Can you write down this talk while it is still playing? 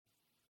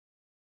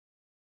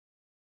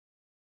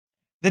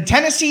The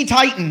Tennessee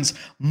Titans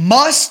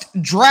must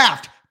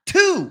draft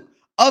two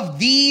of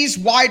these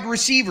wide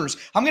receivers.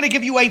 I'm going to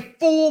give you a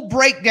full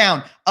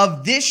breakdown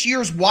of this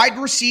year's wide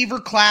receiver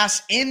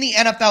class in the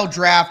NFL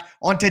draft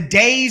on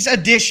today's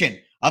edition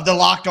of the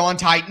Locked On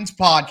Titans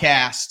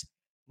podcast.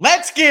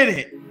 Let's get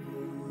it.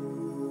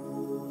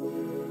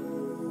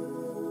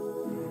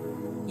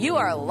 You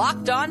are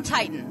Locked On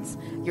Titans,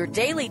 your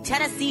daily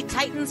Tennessee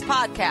Titans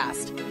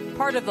podcast,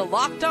 part of the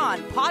Locked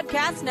On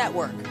Podcast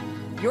Network,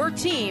 your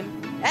team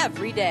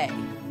every day.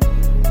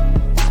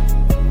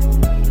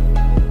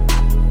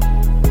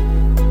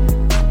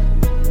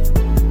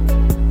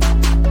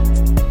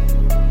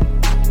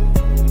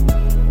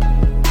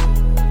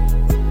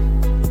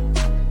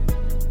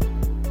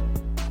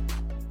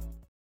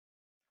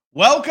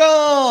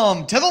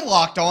 Welcome to the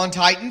Locked On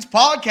Titans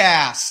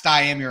podcast.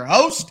 I am your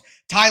host,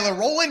 Tyler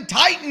Rowland.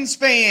 Titans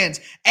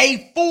fans,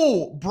 a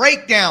full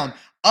breakdown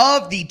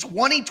of the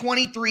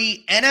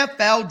 2023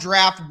 NFL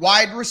Draft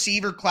wide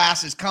receiver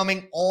class is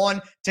coming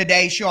on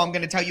today's show. I'm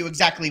going to tell you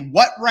exactly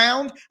what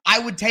round I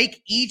would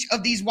take each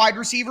of these wide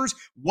receivers,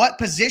 what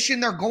position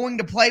they're going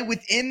to play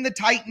within the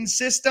Titans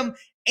system,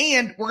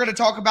 and we're going to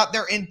talk about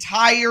their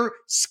entire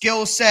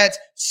skill sets.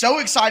 So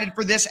excited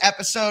for this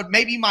episode.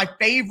 Maybe my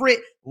favorite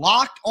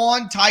Locked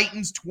On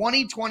Titans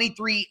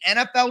 2023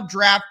 NFL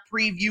Draft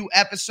preview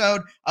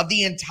episode of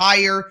the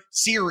entire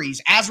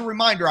series. As a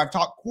reminder, I've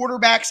talked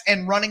quarterbacks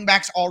and running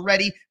backs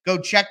already. Go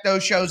check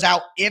those shows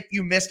out if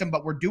you missed them,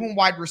 but we're doing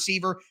wide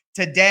receiver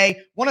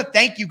today. Want to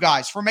thank you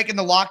guys for making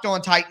the Locked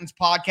On Titans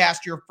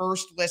podcast your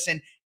first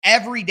listen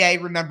every day.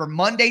 Remember,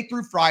 Monday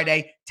through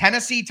Friday,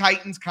 Tennessee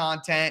Titans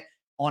content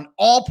on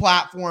all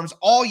platforms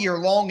all year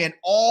long and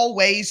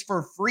always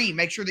for free.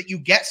 Make sure that you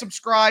get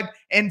subscribed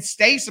and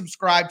stay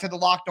subscribed to the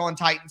Locked On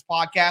Titans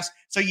podcast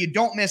so you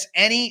don't miss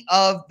any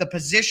of the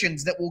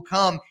positions that will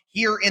come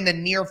here in the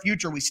near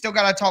future. We still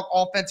got to talk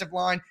offensive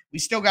line. We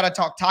still got to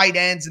talk tight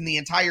ends and the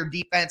entire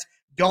defense.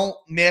 Don't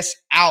miss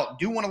out.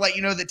 Do want to let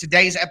you know that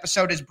today's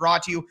episode is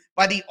brought to you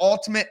by the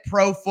Ultimate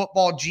Pro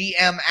Football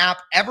GM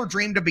app. Ever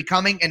dreamed of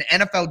becoming an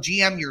NFL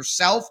GM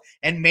yourself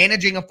and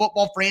managing a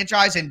football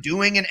franchise and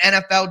doing an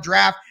NFL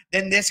draft?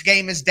 Then this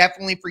game is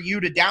definitely for you.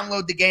 To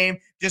download the game,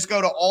 just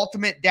go to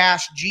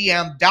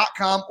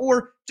ultimate-gm.com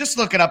or just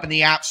look it up in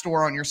the App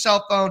Store on your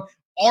cell phone.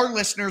 Our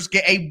listeners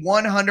get a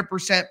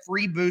 100%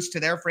 free boost to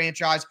their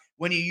franchise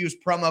when you use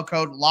promo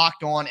code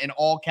Locked On in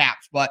all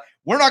caps. But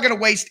we're not going to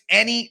waste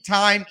any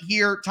time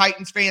here,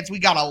 Titans fans. We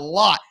got a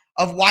lot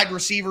of wide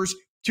receivers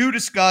to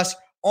discuss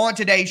on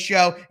today's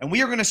show, and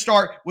we are going to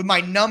start with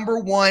my number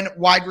one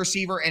wide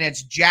receiver, and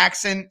it's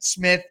Jaxon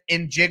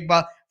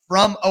Smith-Njigba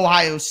from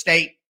Ohio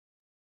State.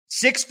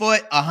 6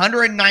 foot,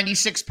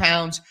 196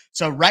 pounds,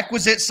 so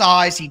requisite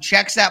size. He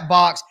checks that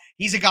box.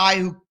 He's a guy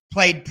who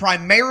played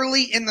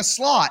primarily in the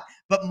slot,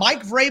 but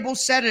Mike Vrabel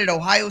said at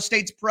Ohio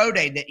State's Pro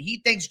Day that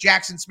he thinks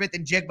Jaxon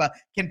Smith-Njigba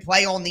can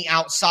play on the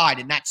outside,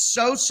 and that's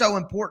so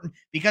important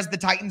because the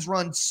Titans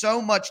run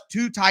so much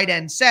two tight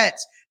end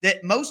sets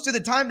that most of the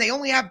time they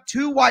only have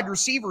two wide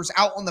receivers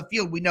out on the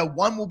field. We know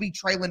one will be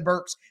Treylon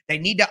Burks. They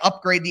need to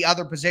upgrade the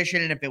other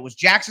position, and if it was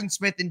Jaxon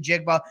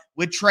Smith-Njigba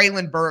with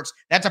Treylon Burks,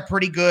 that's a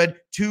pretty good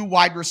two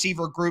wide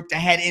receiver group to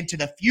head into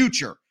the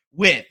future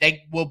with.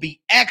 They will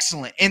be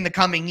excellent in the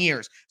coming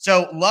years.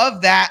 So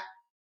love that.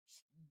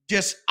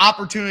 Just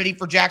opportunity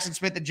for Jaxon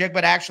Smith-Njigba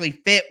to actually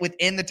fit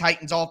within the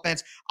Titans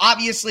offense.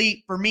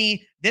 Obviously, for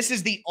me, this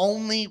is the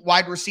only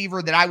wide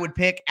receiver that I would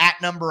pick at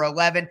number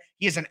 11.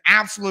 He is an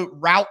absolute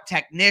route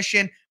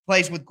technician,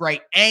 plays with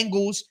great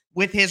angles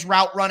with his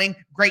route running,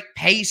 great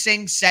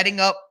pacing, setting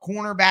up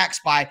cornerbacks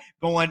by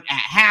going at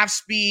half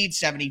speed,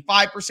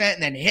 75%,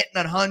 and then hitting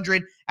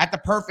 100 at the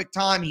perfect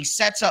time. He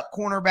sets up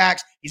cornerbacks.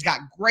 He's got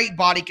great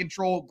body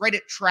control, great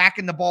at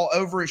tracking the ball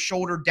over his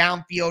shoulder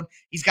downfield.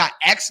 He's got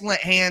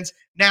excellent hands.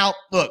 Now,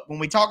 look, when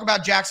we talk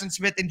about Jaxon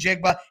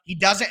Smith-Njigba, he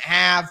doesn't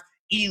have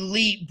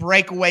elite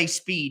breakaway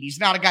speed. He's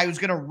not a guy who's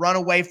going to run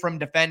away from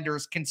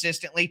defenders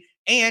consistently.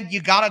 And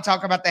you got to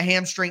talk about the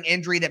hamstring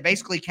injury that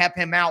basically kept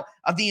him out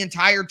of the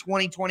entire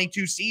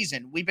 2022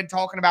 season. We've been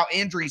talking about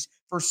injuries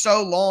for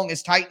so long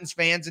as Titans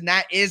fans, and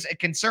that is a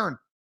concern.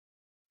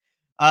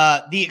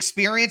 The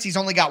experience, he's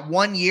only got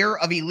 1 year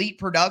of elite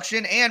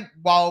production. And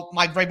while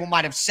Mike Vrabel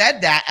might have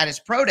said that at his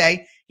pro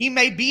day, he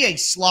may be a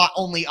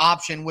slot-only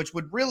option, which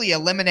would really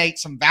eliminate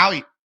some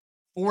value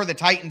for the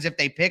Titans if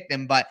they picked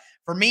him. But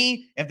for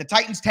me, if the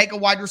Titans take a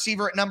wide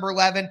receiver at number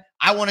 11,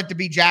 I want it to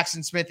be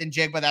Jaxon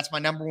Smith-Njigba. That's my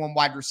number one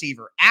wide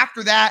receiver.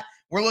 After that,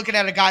 we're looking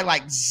at a guy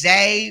like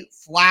Zay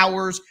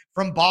Flowers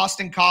from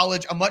Boston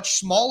College, a much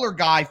smaller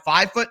guy,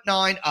 5'9",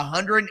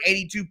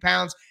 182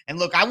 pounds. And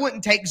look, I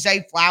wouldn't take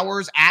Zay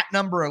Flowers at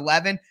number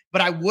 11,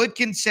 but I would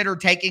consider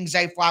taking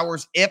Zay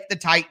Flowers if the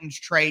Titans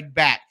trade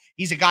back.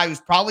 He's a guy who's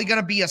probably going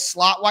to be a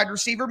slot wide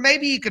receiver.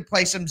 Maybe he could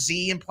play some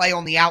Z and play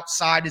on the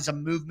outside as a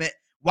movement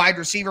wide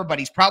receiver, but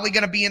he's probably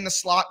going to be in the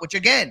slot, which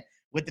again,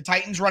 with the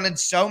Titans running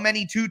so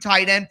many two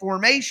tight end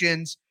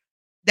formations,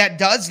 that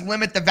does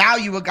limit the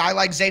value a guy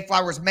like Zay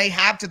Flowers may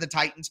have to the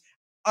Titans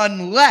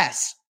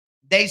unless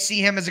they see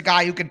him as a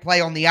guy who can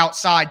play on the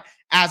outside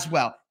as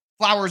well.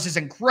 Flowers is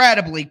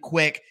incredibly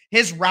quick.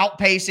 His route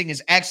pacing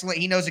is excellent.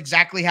 He knows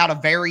exactly how to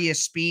vary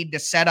his speed to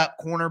set up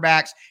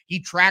cornerbacks. He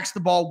tracks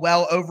the ball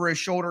well over his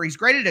shoulder. He's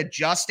great at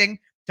adjusting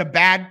to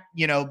bad,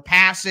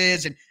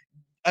 passes and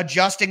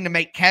adjusting to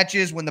make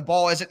catches when the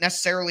ball isn't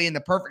necessarily in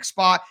the perfect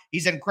spot.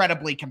 He's an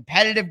incredibly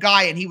competitive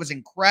guy, and he was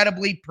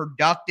incredibly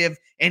productive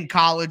in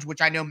college,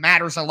 which I know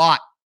matters a lot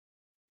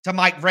to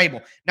Mike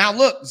Vrabel. Now,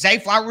 look, Zay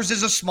Flowers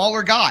is a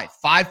smaller guy,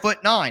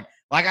 5'9".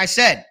 Like I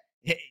said,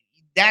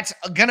 that's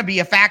going to be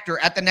a factor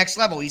at the next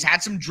level. He's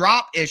had some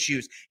drop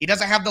issues. He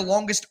doesn't have the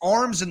longest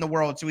arms in the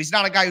world, so he's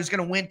not a guy who's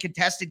going to win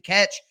contested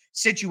catch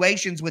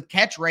situations with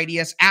catch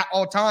radius at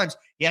all times.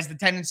 He has the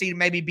tendency to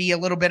maybe be a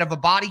little bit of a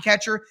body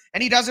catcher,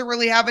 and he doesn't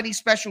really have any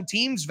special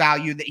teams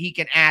value that he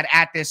can add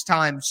at this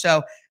time.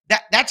 So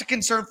that's a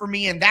concern for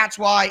me, and that's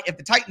why if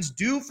the Titans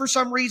do for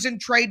some reason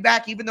trade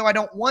back, even though I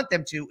don't want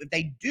them to, if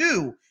they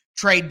do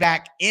trade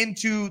back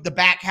into the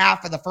back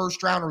half of the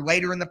first round or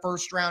later in the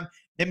first round,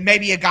 then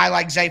maybe a guy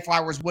like Zay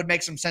Flowers would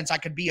make some sense. I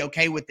could be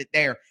okay with it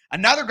there.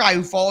 Another guy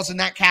who falls in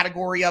that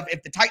category of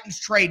if the Titans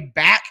trade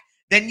back,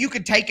 then you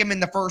could take him in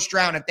the first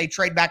round if they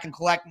trade back and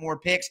collect more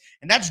picks.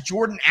 And that's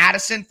Jordan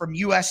Addison from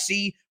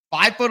USC,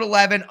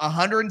 5'11",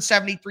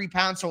 173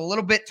 pounds, so a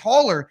little bit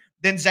taller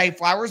than Zay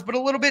Flowers, but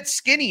a little bit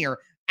skinnier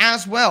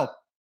as well.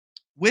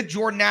 With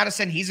Jordan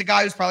Addison, he's a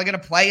guy who's probably going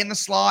to play in the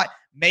slot.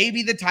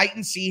 Maybe the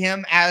Titans see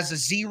him as a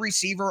Z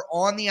receiver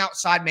on the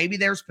outside. Maybe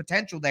there's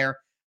potential there.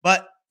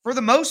 But for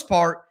the most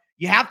part,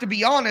 you have to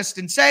be honest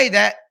and say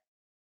that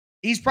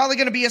he's probably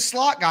going to be a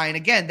slot guy. And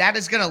again, that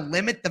is going to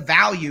limit the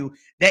value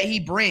that he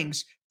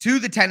brings to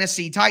the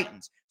Tennessee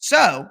Titans.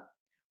 So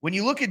when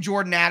you look at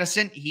Jordan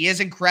Addison, he is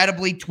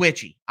incredibly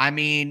twitchy. I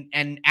mean,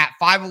 and at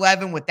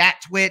 5'11" with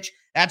that twitch,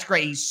 that's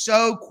great. He's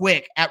so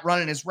quick at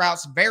running his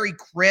routes, very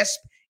crisp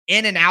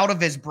in and out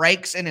of his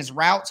breaks and his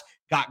routes.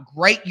 Got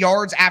great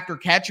yards after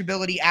catch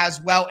ability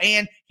as well.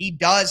 And he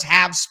does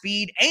have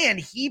speed, and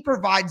he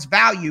provides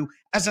value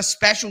as a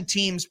special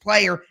teams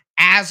player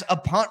as a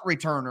punt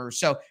returner.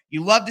 So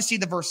you love to see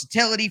the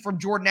versatility from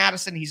Jordan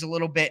Addison. He's a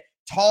little bit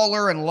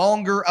taller and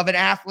longer of an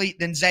athlete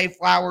than Zay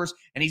Flowers,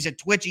 and he's a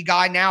twitchy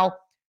guy. Now,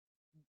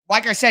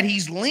 like I said,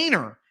 he's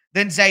leaner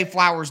than Zay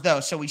Flowers,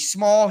 though. So he's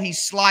small,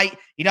 he's slight,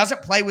 he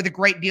doesn't play with a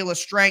great deal of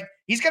strength.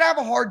 He's going to have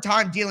a hard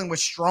time dealing with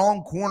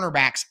strong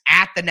cornerbacks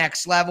at the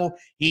next level.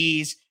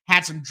 He's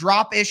had some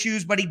drop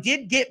issues, but he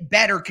did get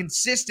better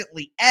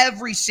consistently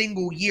every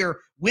single year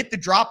with the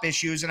drop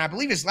issues. And I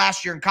believe his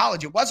last year in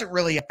college, it wasn't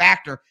really a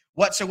factor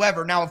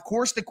whatsoever. Now, of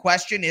course, the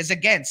question is,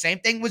 again, same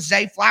thing with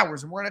Zay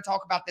Flowers, and we're going to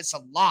talk about this a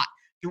lot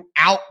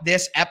throughout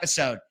this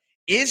episode.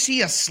 Is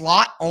he a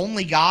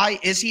slot-only guy?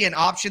 Is he an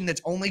option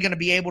that's only going to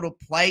be able to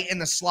play in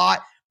the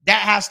slot?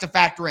 That has to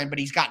factor in, but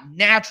he's got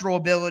natural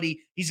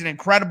ability. He's an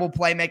incredible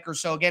playmaker.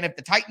 So, again, if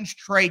the Titans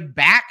trade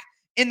back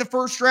in the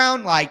first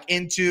round, like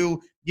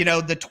into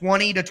the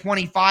 20 to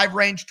 25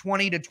 range,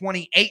 20 to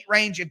 28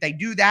 range, if they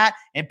do that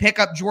and pick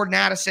up Jordan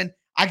Addison,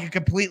 I can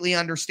completely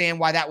understand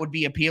why that would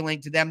be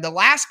appealing to them. The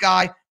last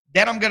guy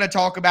that I'm going to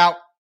talk about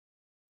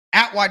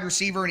at wide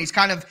receiver, and he's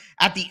kind of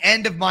at the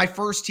end of my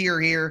first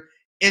tier here,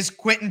 is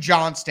Quentin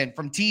Johnston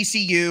from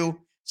TCU,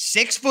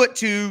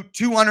 6'2",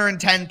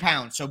 210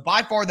 pounds. So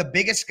by far the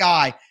biggest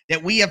guy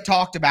that we have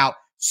talked about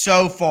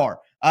so far.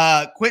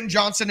 Quentin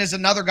Johnston is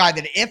another guy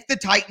that if the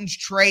Titans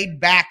trade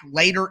back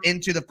later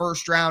into the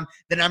first round,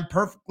 then I'm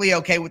perfectly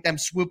okay with them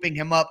swooping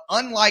him up.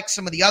 Unlike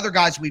some of the other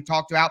guys we've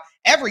talked about,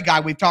 every guy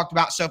we've talked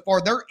about so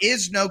far, there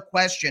is no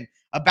question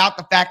about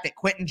the fact that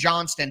Quentin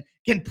Johnston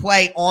can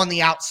play on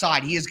the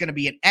outside. He is going to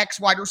be an X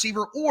wide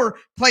receiver or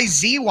play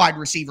Z wide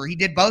receiver. He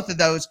did both of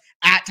those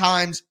at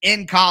times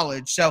in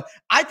college. So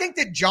I think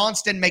that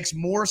Johnston makes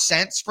more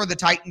sense for the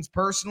Titans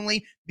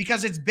personally,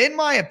 because it's been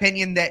my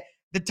opinion that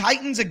the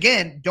Titans,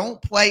 again, don't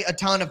play a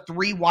ton of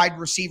 3 wide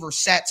receiver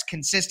sets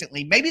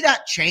consistently. Maybe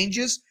that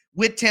changes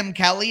with Tim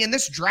Kelly, and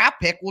this draft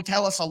pick will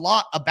tell us a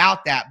lot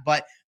about that.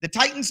 But the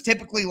Titans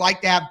typically like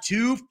to have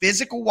 2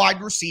 physical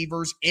wide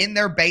receivers in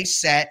their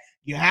base set.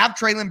 You have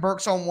Treylon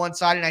Burks on one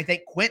side, and I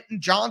think Quentin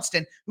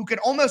Johnston, who could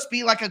almost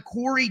be like a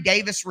Corey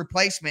Davis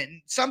replacement.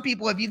 And some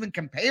people have even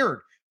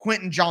compared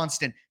Quentin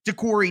Johnston to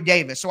Corey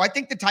Davis. So I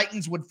think the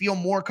Titans would feel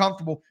more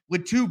comfortable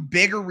with 2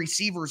 bigger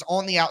receivers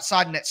on the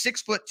outside. And at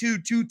 6'2",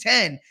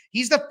 210,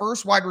 he's the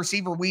first wide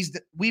receiver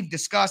we've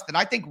discussed that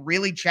I think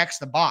really checks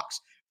the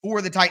box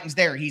for the Titans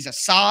there. He's a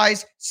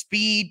size,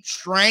 speed,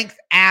 strength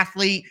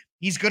athlete.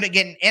 He's good at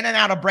getting in and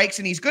out of breaks,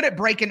 and he's good at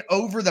breaking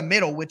over the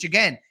middle, which,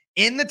 again,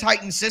 in the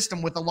Titans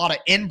system with a lot of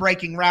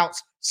in-breaking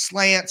routes,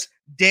 slants,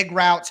 dig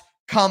routes,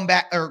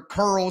 comeback or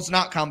curls,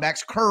 not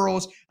comebacks,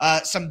 curls,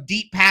 some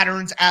deep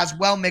patterns as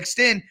well mixed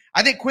in.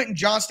 I think Quentin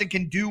Johnston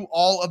can do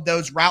all of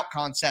those route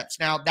concepts.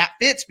 Now, that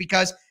fits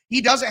because he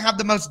doesn't have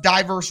the most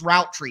diverse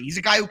route tree. He's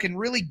a guy who can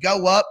really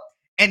go up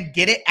and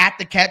get it at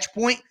the catch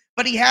point,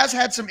 but he has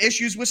had some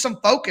issues with some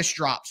focus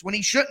drops when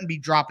he shouldn't be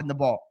dropping the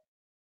ball.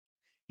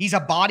 He's a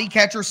body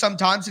catcher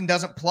sometimes and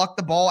doesn't pluck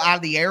the ball out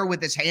of the air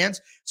with his hands.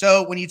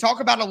 So when you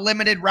talk about a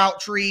limited route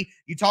tree,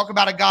 you talk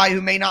about a guy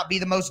who may not be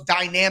the most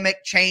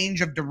dynamic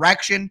change of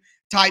direction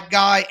type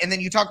guy, and then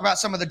you talk about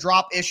some of the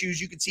drop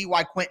issues, you can see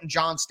why Quentin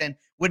Johnston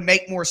would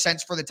make more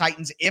sense for the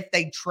Titans if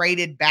they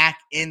traded back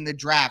in the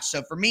draft.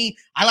 So for me,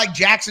 I like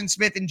Jackson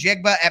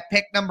Smith-Njigba at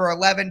pick number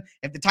 11.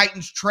 If the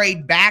Titans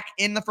trade back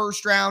in the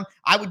first round,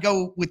 I would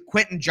go with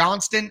Quentin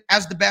Johnston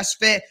as the best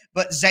fit,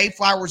 but Zay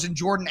Flowers and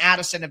Jordan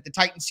Addison, if the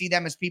Titans see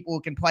them as people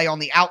who can play on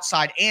the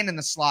outside and in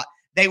the slot,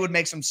 they would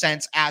make some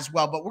sense as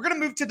well. But we're going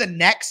to move to the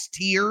next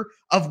tier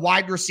of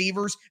wide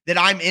receivers that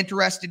I'm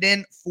interested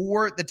in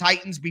for the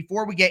Titans.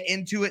 Before we get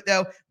into it,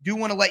 though, do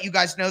want to let you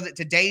guys know that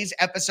today's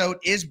episode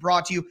is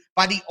brought to you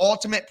by the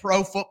Ultimate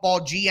Pro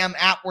Football GM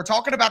app. We're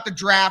talking about the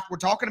draft. We're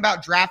talking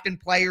about drafting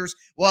players.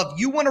 Well, if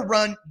you want to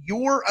run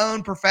your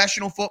own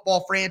professional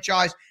football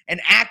franchise and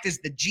act as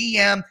the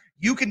GM,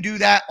 you can do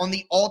that on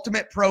the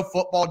Ultimate Pro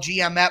Football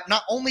GM app.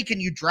 Not only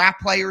can you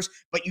draft players,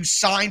 but you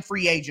sign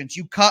free agents,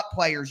 you cut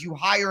players, you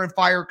hire and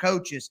fire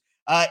coaches.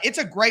 It's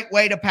a great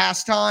way to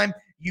pass time.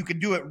 You can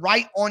do it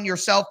right on your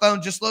cell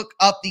phone. Just look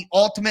up the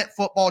Ultimate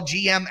Football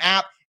GM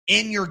app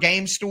in your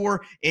game store.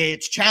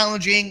 It's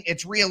challenging.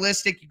 It's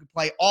realistic. You can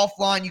play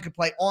offline. You can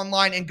play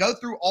online and go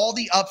through all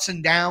the ups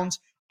and downs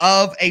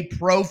of a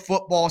pro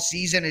football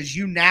season as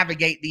you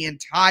navigate the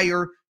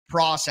entire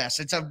process.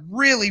 It's a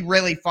really,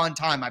 really fun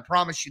time. I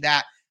promise you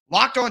that.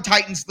 Locked On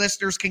Titans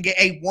listeners can get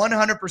a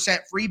 100%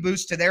 free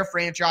boost to their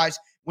franchise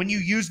when you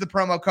use the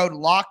promo code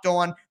Locked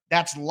On.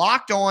 That's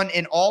Locked On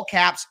in all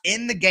caps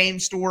in the game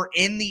store,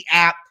 in the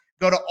app.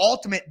 Go to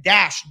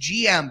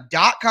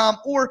ultimate-gm.com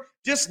or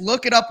just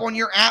look it up on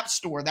your app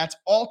store. That's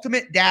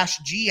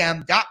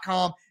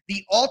ultimate-gm.com.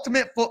 The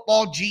Ultimate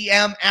Football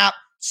GM app.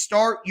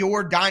 Start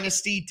your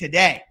dynasty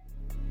today.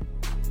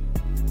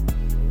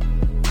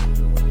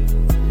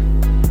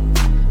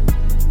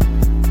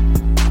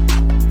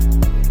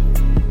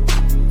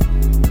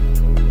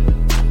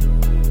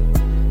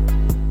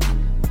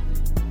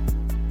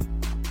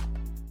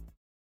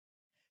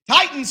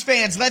 Titans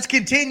fans, let's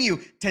continue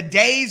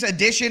today's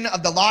edition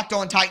of the Locked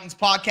On Titans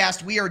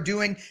podcast. We are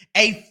doing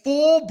a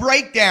full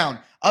breakdown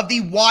of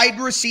the wide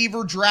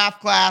receiver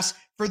draft class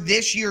for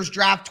this year's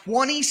draft.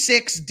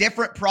 26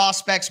 different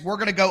prospects we're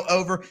going to go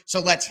over. So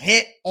let's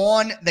hit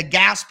on the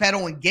gas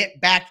pedal and get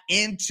back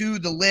into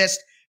the list.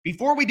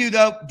 Before we do,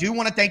 though, do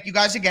want to thank you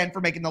guys again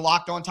for making the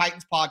Locked On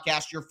Titans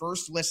podcast your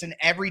first listen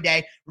every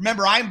day.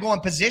 Remember, I am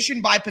going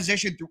position by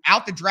position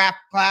throughout the draft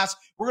class.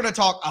 We're going to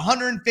talk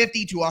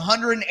 150 to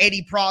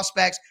 180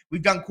 prospects.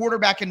 We've done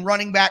quarterback and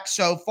running back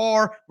so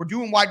far. We're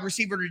doing wide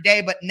receiver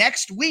today, but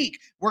next week,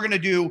 we're going to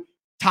do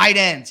tight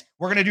ends.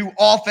 We're going to do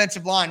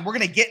offensive line. We're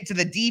going to get into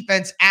the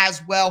defense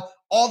as well,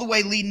 all the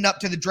way leading up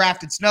to the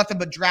draft. It's nothing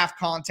but draft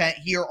content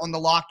here on the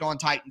Locked On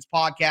Titans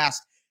podcast.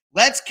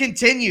 Let's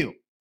continue.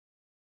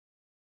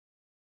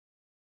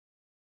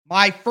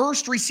 My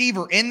first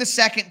receiver in the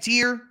second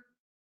tier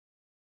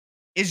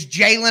is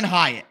Jalin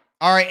Hyatt.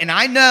 All right, and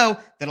I know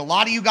that a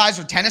lot of you guys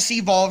are Tennessee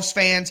Vols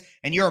fans,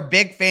 and you're a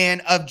big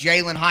fan of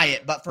Jalin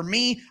Hyatt. But for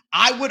me,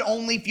 I would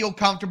only feel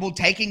comfortable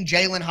taking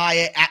Jalin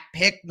Hyatt at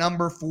pick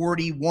number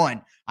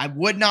 41. I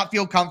would not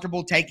feel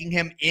comfortable taking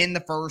him in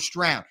the first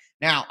round.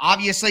 Now,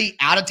 obviously,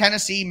 out of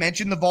Tennessee,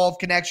 mentioned the Vol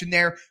connection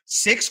there,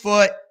 6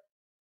 foot,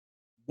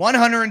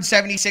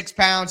 176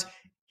 pounds.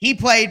 He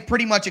played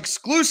pretty much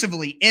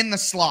exclusively in the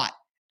slot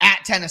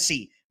at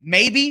Tennessee.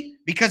 Maybe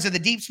because of the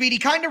deep speed. He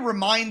kind of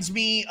reminds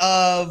me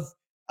of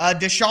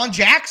Deshaun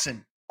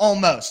Jackson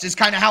almost, is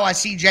kind of how I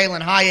see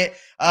Jalin Hyatt.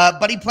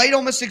 But he played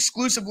almost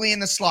exclusively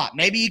in the slot.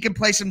 Maybe he can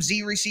play some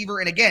Z receiver.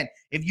 And again,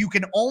 if you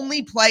can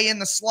only play in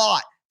the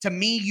slot, to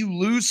me, you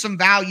lose some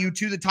value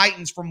to the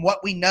Titans from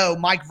what we know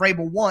Mike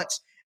Vrabel wants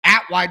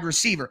at wide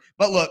receiver.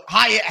 But look,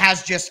 Hyatt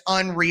has just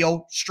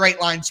unreal straight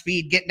line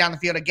speed getting down the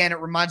field. Again, it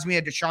reminds me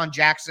of Deshaun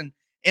Jackson.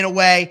 In a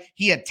way,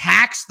 he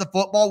attacks the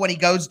football when he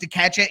goes to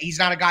catch it. He's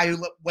not a guy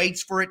who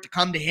waits for it to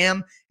come to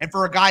him. And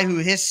for a guy who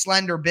his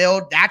slender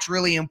build, that's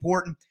really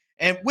important.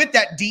 And with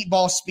that deep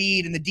ball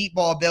speed and the deep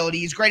ball ability,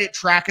 he's great at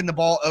tracking the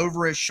ball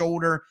over his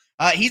shoulder.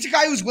 He's a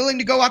guy who's willing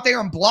to go out there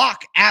and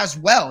block as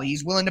well.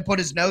 He's willing to put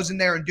his nose in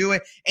there and do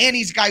it. And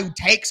he's a guy who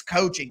takes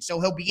coaching,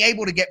 so he'll be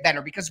able to get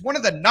better. Because one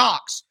of the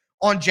knocks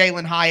on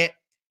Jalin Hyatt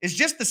is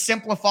just the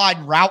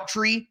simplified route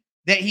tree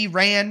that he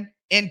ran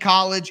in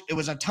college. It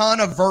was a ton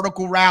of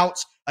vertical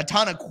routes, a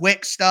ton of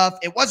quick stuff.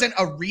 It wasn't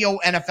a real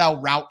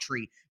NFL route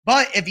tree.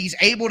 But if he's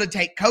able to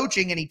take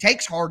coaching and he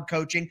takes hard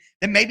coaching,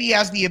 then maybe he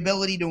has the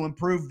ability to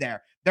improve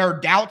there. There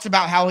are doubts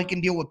about how he can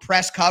deal with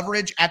press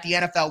coverage at the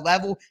NFL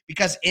level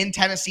because in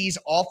Tennessee's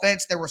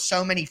offense, there were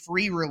so many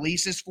free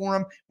releases for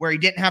him where he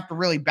didn't have to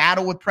really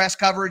battle with press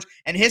coverage.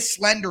 And his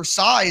slender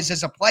size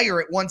as a player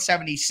at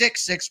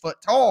 176, 6 foot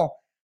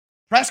tall,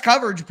 press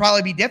coverage would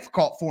probably be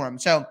difficult for him.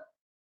 So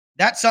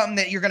that's something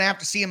that you're going to have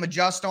to see him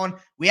adjust on.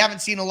 We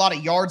haven't seen a lot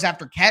of yards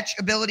after catch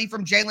ability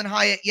from Jalin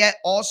Hyatt yet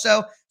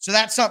also. So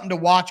that's something to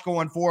watch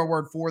going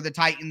forward for the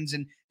Titans.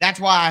 And that's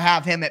why I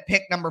have him at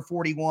pick number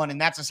 41.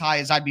 And that's as high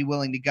as I'd be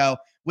willing to go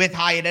with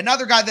Hyatt.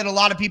 Another guy that a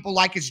lot of people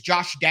like is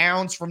Josh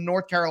Downs from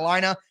North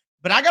Carolina.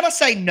 But I got to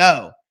say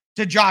no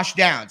to Josh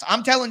Downs.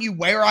 I'm telling you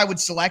where I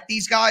would select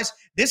these guys.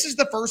 This is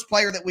the first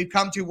player that we've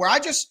come to where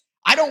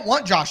I don't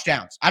want Josh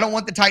Downs. I don't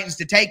want the Titans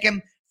to take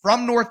him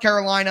from North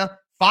Carolina,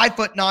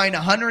 5'9",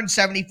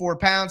 174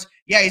 pounds.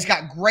 Yeah, he's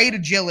got great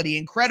agility,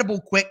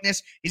 incredible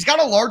quickness. He's got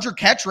a larger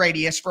catch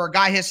radius for a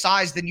guy his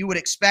size than you would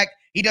expect.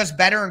 He does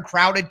better in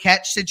crowded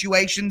catch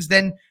situations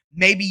than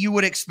maybe you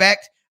would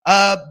expect.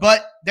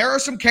 But there are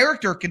some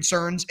character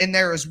concerns in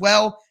there as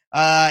well.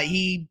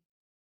 He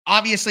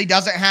obviously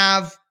doesn't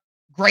have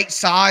great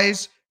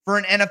size for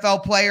an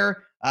NFL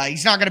player.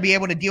 He's not going to be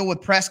able to deal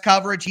with press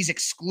coverage. He's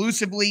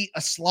exclusively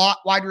a slot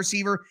wide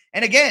receiver.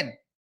 And again,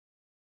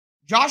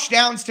 Josh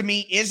Downs to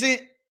me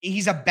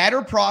he's a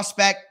better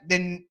prospect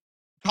than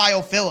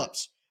Kyle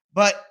Phillips,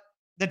 but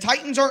the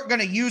Titans aren't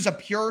going to use a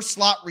pure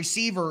slot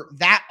receiver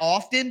that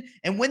often.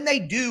 And when they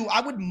do,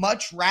 I would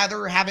much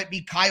rather have it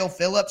be Kyle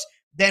Phillips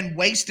than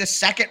waste a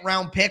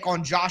second-round pick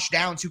on Josh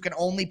Downs, who can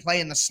only play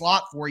in the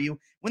slot for you,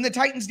 when the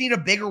Titans need a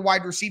bigger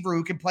wide receiver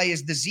who can play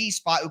as the Z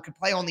spot, who can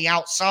play on the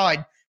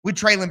outside with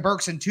Treylon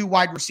Burks and two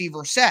wide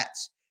receiver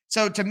sets.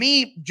 So to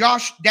me,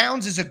 Josh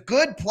Downs is a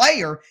good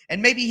player,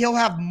 and maybe he'll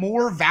have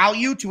more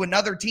value to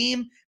another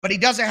team, but he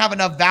doesn't have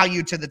enough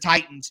value to the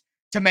Titans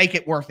to make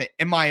it worth it,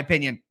 in my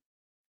opinion.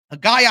 A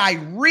guy I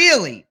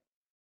really,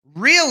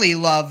 really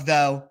love,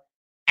 though,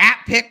 at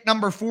pick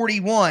number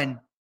 41,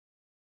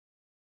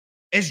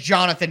 is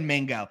Jonathan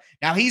Mingo.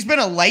 Now, he's been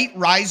a late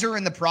riser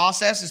in the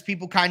process as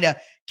people kind of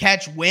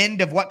catch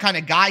wind of what kind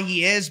of guy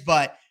he is,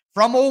 but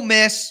from Ole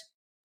Miss,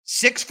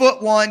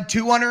 6'1",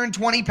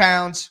 220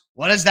 pounds.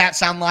 What does that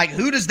sound like?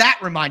 Who does that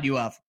remind you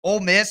of?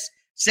 Ole Miss,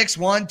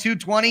 6'1",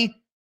 220?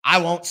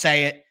 I won't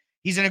say it.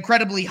 He's an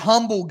incredibly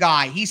humble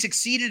guy. He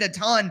succeeded a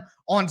ton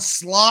on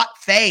slot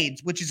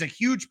fades, which is a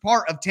huge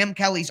part of Tim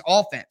Kelly's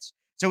offense.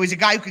 So he's a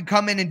guy who can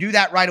come in and do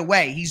that right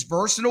away. He's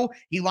versatile.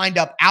 He lined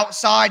up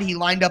outside. He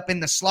lined up in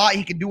the slot.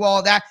 He can do all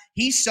of that.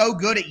 He's so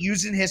good at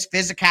using his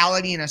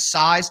physicality and his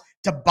size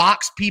to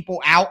box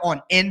people out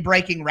on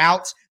in-breaking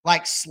routes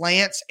like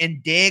slants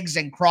and digs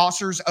and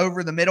crossers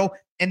over the middle.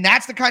 And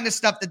that's the kind of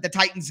stuff that the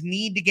Titans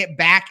need to get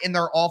back in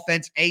their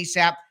offense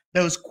ASAP.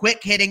 Those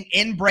quick-hitting,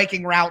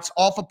 in-breaking routes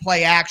off of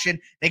play action.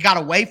 They got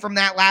away from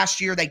that last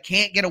year. They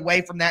can't get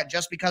away from that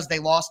just because they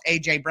lost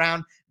A.J.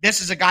 Brown. This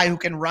is a guy who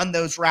can run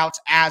those routes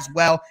as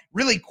well.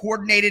 Really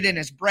coordinated in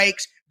his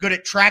breaks, good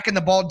at tracking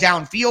the ball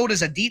downfield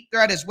as a deep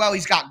threat as well.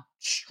 He's got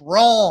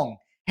strong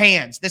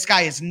hands. This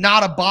guy is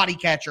not a body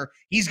catcher.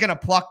 He's going to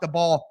pluck the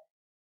ball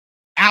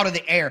out of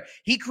the air.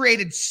 He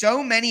created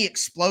so many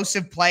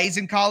explosive plays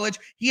in college.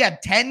 He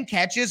had 10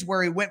 catches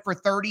where he went for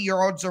 30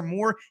 yards or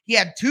more. He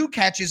had 2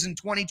 catches in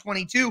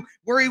 2022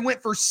 where he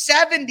went for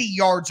 70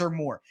 yards or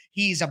more.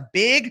 He's a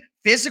big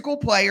physical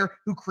player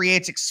who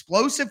creates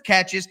explosive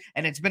catches,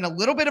 and it's been a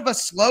little bit of a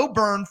slow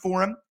burn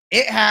for him.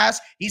 It has.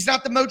 He's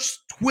not the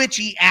most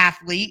twitchy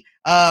athlete,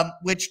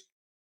 which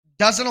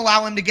doesn't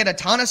allow him to get a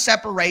ton of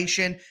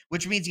separation,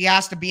 which means he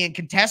has to be in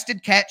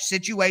contested catch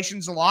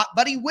situations a lot,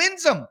 but he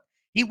wins them.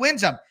 He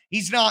wins them.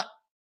 He's not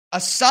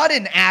a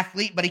sudden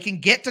athlete, but he can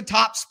get to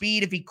top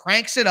speed if he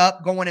cranks it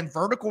up, going in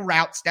vertical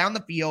routes down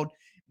the field.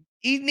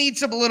 He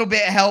needs a little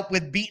bit of help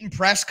with beating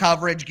press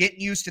coverage, getting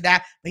used to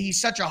that, but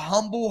he's such a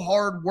humble,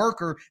 hard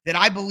worker that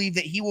I believe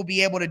that he will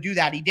be able to do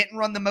that. He didn't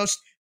run the most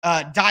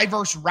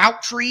diverse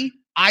route tree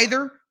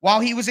either while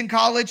he was in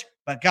college,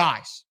 but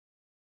guys,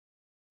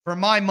 for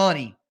my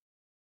money,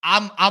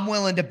 I'm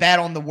willing to bet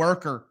on the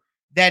worker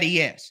that he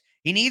is.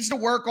 He needs to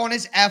work on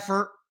his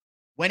effort.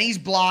 When he's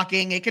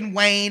blocking, it can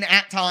wane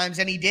at times,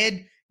 and he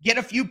did get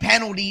a few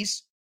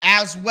penalties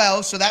as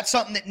well, so that's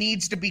something that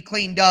needs to be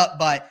cleaned up,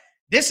 but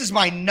this is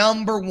my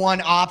number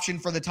one option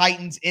for the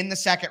Titans in the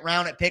second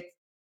round at pick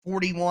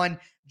 41,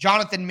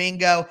 Jonathan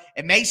Mingo.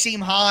 It may seem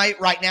high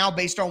right now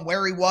based on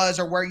where he was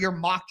or where your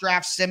mock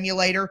draft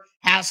simulator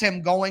has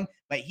him going,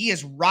 but he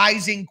is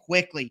rising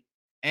quickly.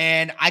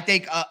 And I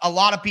think a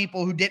lot of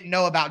people who didn't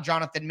know about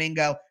Jonathan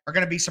Mingo are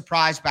going to be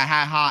surprised by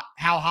how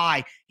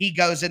high he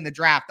goes in the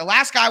draft. The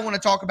last guy I want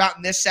to talk about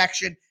in this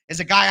section is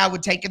a guy I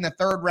would take in the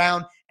third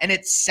round, and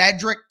it's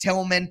Cedric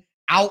Tillman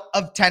out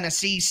of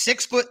Tennessee,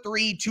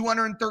 6'3",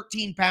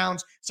 213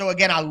 pounds. So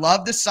again, I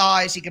love the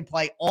size. He can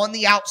play on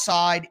the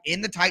outside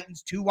in the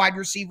Titans' 2 wide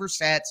receiver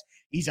sets.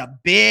 He's a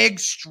big,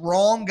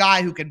 strong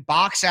guy who can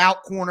box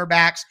out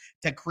cornerbacks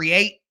to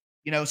create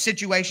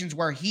situations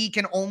where he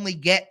can only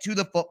get to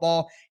the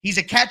football. He's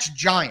a catch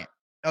giant,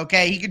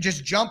 okay? He can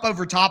just jump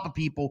over top of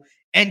people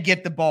and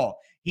get the ball.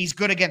 He's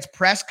good against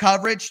press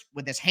coverage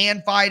with his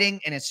hand fighting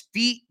and his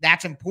feet.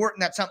 That's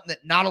important. That's something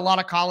that not a lot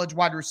of college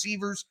wide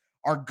receivers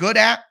are good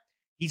at.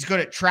 He's good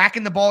at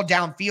tracking the ball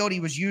downfield. He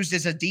was used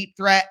as a deep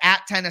threat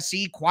at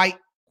Tennessee quite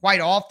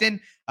often.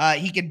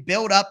 He can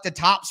build up to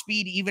top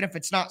speed even if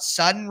it's not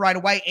sudden right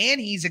away, and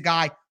he's a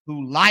guy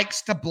who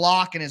likes to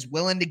block and is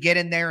willing to get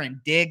in there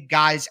and dig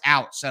guys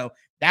out. So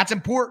that's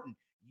important.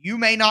 You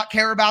may not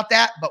care about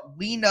that, but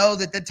we know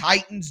that the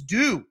Titans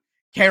do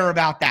care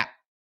about that.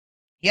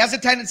 He has a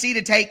tendency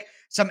to take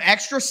some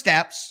extra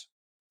steps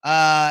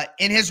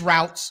in his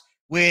routes,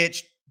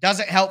 which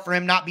doesn't help for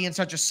him not being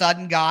such a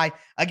sudden guy.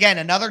 Again,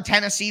 another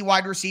Tennessee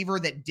wide receiver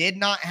that did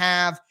not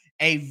have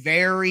a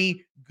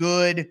very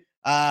good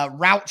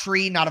route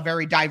tree, not a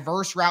very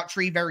diverse route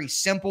tree, very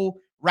simple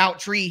route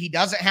tree. He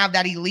doesn't have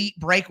that elite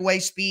breakaway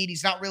speed.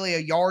 He's not really a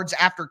yards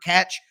after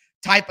catch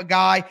type of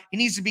guy. He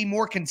needs to be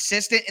more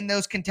consistent in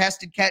those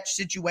contested catch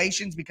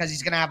situations because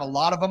he's going to have a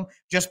lot of them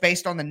just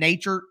based on the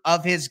nature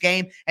of his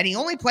game. And he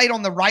only played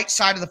on the right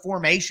side of the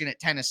formation at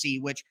Tennessee,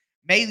 which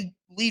may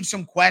leave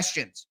some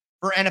questions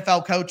for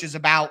NFL coaches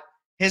about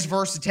his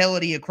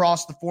versatility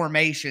across the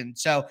formation.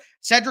 So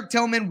Cedric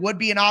Tillman would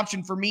be an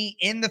option for me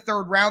in the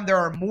third round. There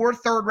are more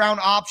third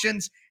round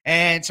options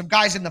and some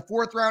guys in the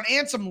fourth round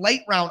and some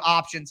late round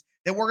options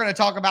that we're going to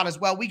talk about as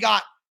well. We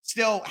got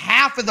still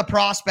half of the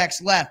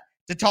prospects left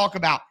to talk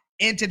about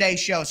in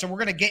today's show. So we're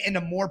going to get into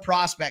more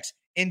prospects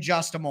in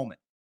just a moment.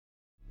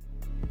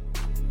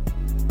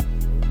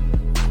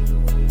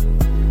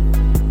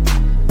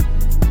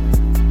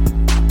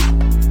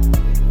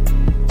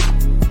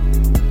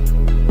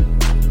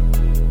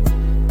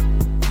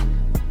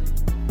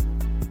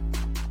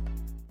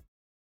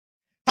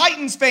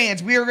 Titans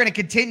fans, we are going to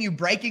continue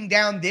breaking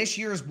down this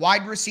year's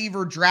wide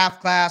receiver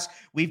draft class.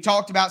 We've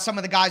talked about some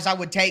of the guys I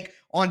would take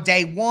on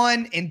day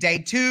one and day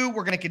two.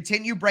 We're going to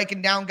continue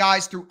breaking down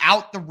guys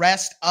throughout the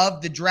rest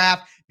of the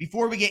draft.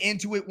 Before we get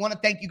into it, I want to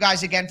thank you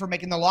guys again for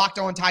making the Locked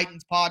On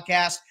Titans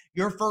podcast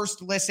your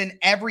first listen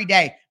every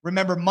day.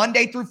 Remember,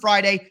 Monday through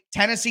Friday,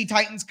 Tennessee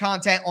Titans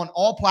content on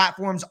all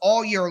platforms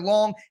all year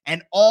long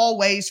and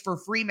always for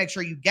free. Make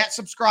sure you get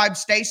subscribed,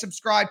 stay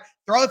subscribed.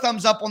 Throw a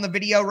thumbs up on the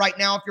video right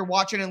now if you're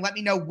watching and let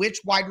me know which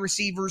wide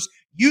receivers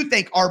you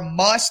think are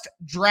must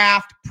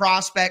draft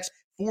prospects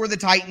for the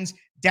Titans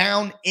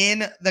down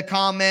in the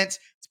comments.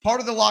 It's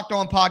part of the Locked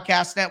On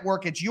Podcast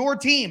Network. It's your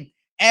team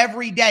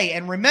every day.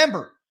 And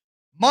remember,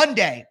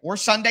 Monday or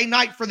Sunday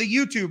night for the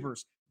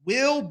YouTubers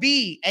will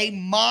be a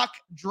mock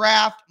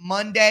draft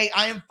Monday.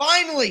 I'm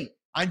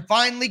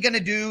finally going to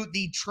do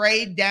the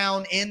trade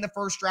down in the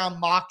first round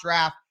mock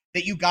draft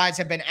that you guys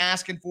have been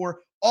asking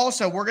for.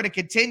 Also, we're going to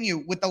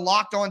continue with the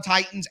Locked On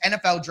Titans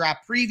NFL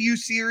Draft Preview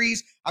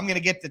Series. I'm going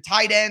to get the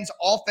tight ends,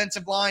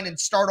 offensive line, and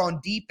start on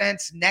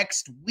defense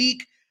next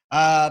week.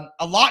 A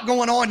lot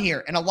going on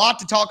here and a lot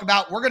to talk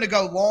about. We're going to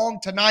go long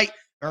tonight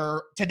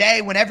or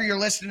today, whenever you're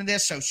listening to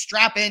this. So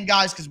strap in,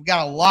 guys, because we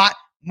got a lot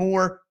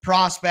more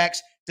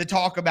prospects to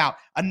talk about.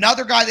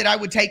 Another guy that I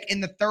would take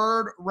in the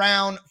third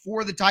round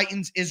for the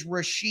Titans is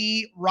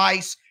Rashee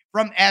Rice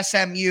from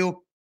SMU.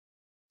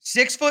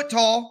 6 foot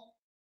tall,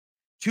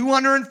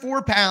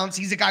 204 pounds.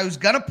 He's a guy who's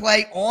going to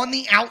play on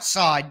the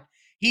outside.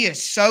 He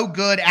is so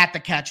good at the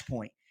catch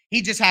point.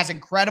 He just has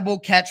incredible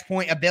catch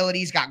point ability.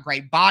 He's got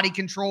great body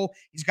control.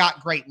 He's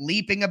got great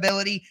leaping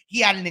ability. He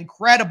had an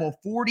incredible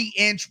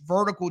 40-inch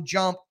vertical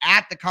jump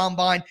at the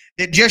combine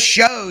that just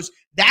shows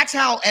that's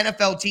how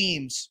NFL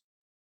teams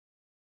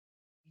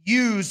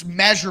use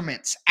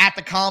measurements at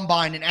the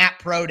combine and at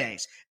pro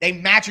days. They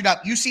match it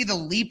up. You see the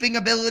leaping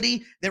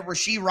ability that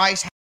Rashee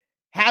Rice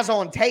has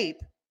on tape,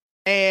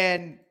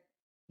 and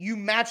you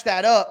match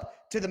that up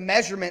to the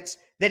measurements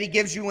that he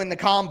gives you in the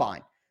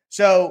combine.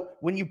 So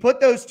when you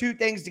put those two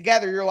things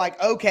together, you're like,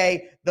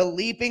 okay, the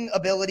leaping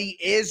ability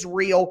is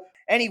real.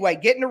 Anyway,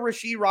 getting to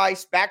Rashee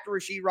Rice, back to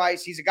Rashee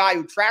Rice. He's a guy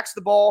who tracks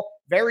the ball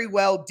very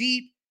well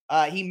deep.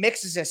 He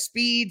mixes his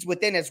speeds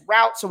within his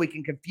route so he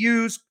can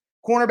confuse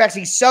cornerbacks.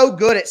 He's so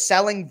good at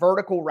selling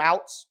vertical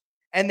routes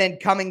and then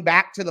coming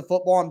back to the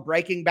football and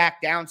breaking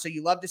back down. So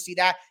you love to see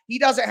that. He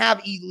doesn't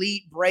have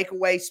elite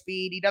breakaway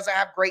speed. He doesn't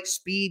have great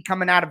speed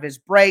coming out of his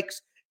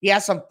breaks. He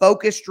has some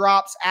focus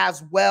drops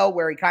as well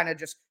where he kind of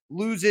just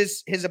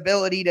loses his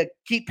ability to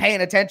keep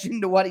paying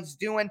attention to what he's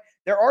doing.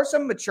 There are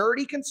some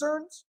maturity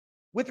concerns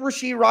with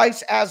Rashee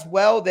Rice as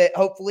well that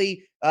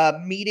hopefully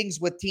meetings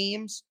with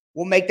teams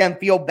will make them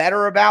feel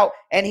better about.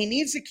 And he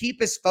needs to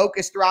keep his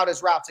focus throughout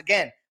his routes.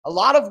 Again, a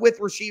lot of with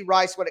Rashee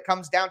Rice, what it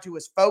comes down to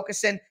is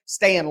focusing,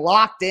 staying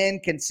locked in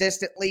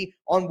consistently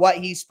on what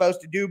he's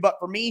supposed to do. But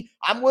for me,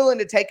 I'm willing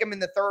to take him in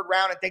the third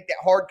round and think that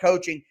hard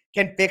coaching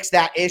can fix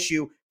that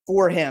issue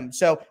for him.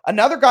 So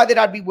another guy that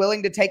I'd be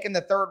willing to take in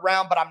the third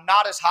round, but I'm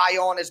not as high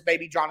on as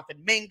maybe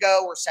Jonathan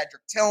Mingo or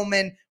Cedric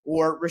Tillman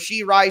or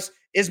Rashee Rice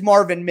is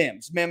Marvin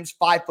Mims. Mims,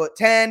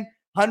 5'10",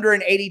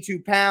 182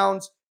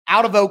 pounds,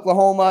 out of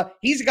Oklahoma.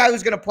 He's a guy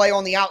who's going to play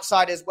on the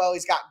outside as well.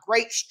 He's got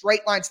great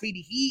straight line speed.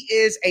 He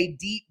is a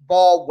deep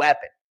ball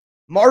weapon.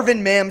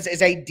 Marvin Mims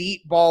is a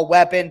deep ball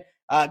weapon,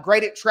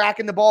 great at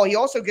tracking the ball. He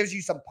also gives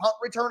you some punt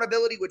return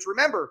ability, which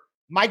remember,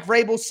 Mike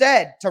Vrabel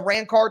said to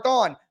Rand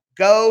Carthon,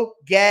 go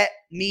get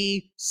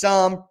me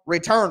some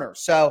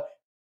returners. So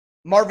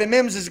Marvin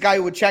Mims is a guy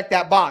who would check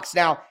that box.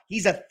 Now,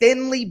 he's a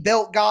thinly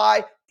built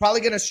guy,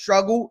 probably going to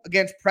struggle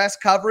against press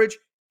coverage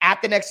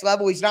at the next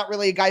level. He's not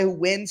really a guy who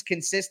wins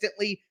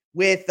consistently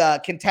with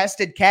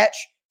contested catch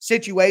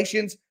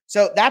situations.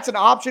 So that's an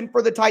option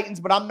for the Titans,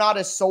 but I'm not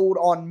as sold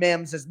on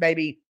Mims as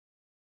maybe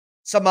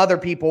some other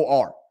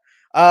people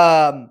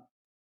are.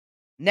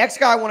 Next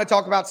guy I want to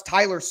talk about is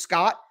Tyler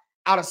Scott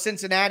out of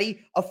Cincinnati,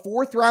 a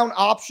fourth round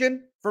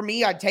option. For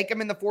me, I'd take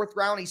him in the fourth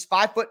round. He's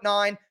 5'9",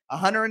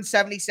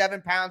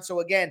 177 pounds.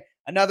 So again,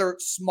 another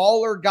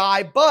smaller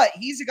guy, but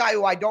he's a guy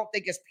who I don't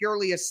think is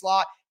purely a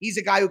slot. He's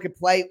a guy who could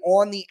play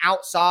on the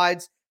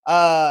outsides.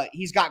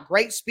 He's got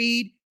great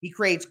speed. He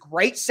creates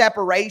great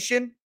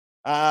separation.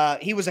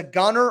 He was a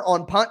gunner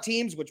on punt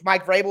teams, which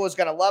Mike Vrabel is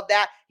going to love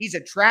that. He's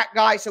a track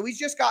guy, so he's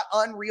just got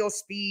unreal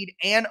speed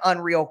and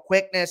unreal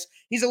quickness.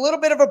 He's a little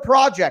bit of a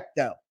project,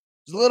 though.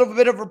 He's a little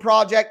bit of a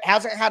project.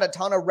 Hasn't had a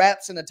ton of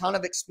reps and a ton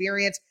of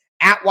experience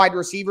at wide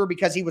receiver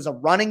because he was a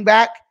running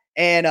back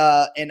and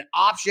an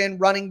option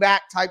running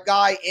back type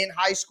guy in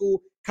high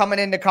school coming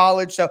into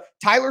college. So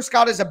Tyler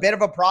Scott is a bit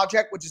of a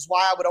project, which is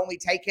why I would only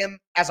take him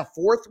as a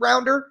fourth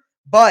rounder.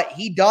 But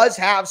he does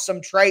have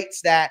some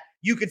traits that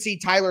you could see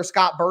Tyler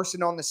Scott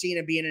bursting on the scene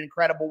and being an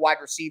incredible wide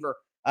receiver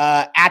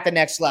at the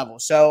next level.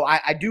 So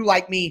I do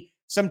like me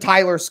some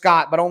Tyler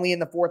Scott, but only in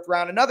the fourth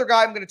round. Another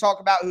guy I'm going to talk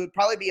about who would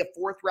probably be a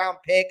fourth round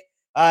pick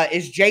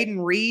is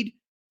Jayden Reed.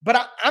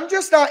 But I'm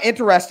just not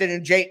interested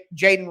in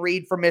Jayden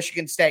Reed from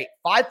Michigan State.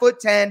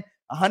 5'10",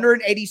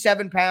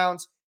 187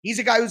 pounds. He's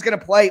a guy who's going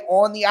to play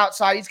on the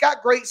outside. He's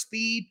got great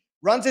speed,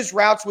 runs his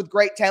routes with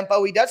great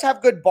tempo. He does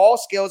have good ball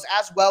skills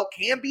as well,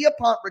 can be a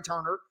punt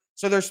returner,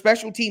 so there's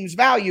special teams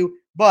value,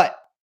 but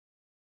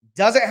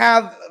doesn't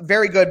have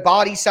very good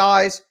body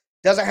size,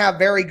 doesn't have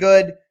very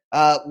good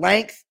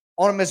length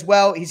on him as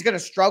well. He's going to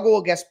struggle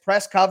against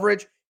press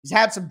coverage. He's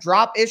had some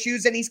drop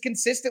issues, and he's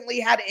consistently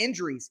had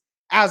injuries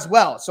as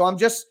well. So I'm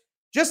just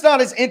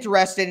not as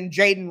interested in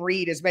Jayden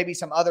Reed as maybe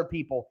some other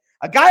people.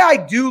 A guy I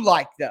do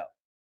like, though,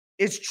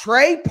 is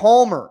Trey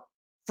Palmer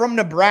from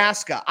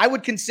Nebraska. I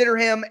would consider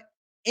him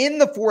in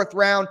the fourth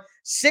round,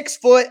 6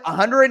 foot,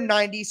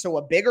 190, so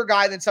a bigger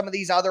guy than some of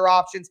these other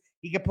options.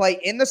 He could play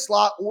in the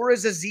slot or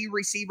as a Z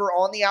receiver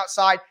on the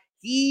outside.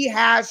 He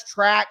has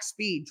track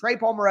speed. Trey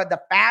Palmer had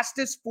the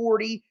fastest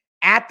 40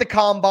 at the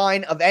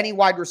combine of any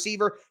wide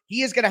receiver.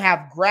 He is going to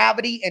have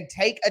gravity and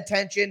take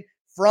attention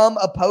from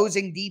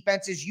opposing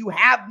defenses. You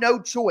have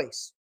no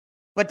choice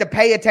but to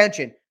pay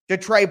attention to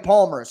Trey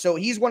Palmer. So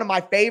he's one of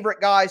my favorite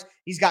guys.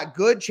 He's got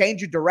good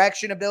change of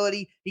direction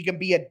ability. He can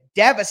be a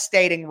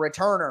devastating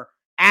returner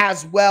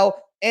as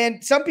well.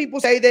 And some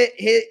people say that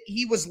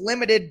he was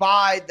limited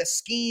by the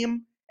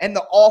scheme and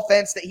the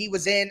offense that he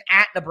was in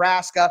at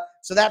Nebraska.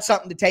 So that's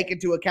something to take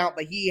into account.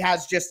 But he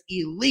has just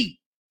elite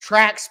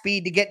track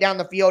speed to get down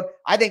the field.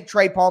 I think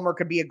Trey Palmer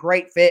could be a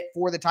great fit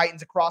for the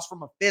Titans across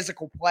from a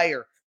physical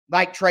player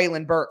like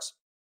Treylon Burks.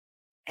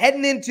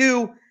 Heading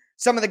into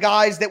some of the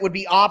guys that would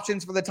be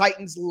options for the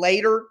Titans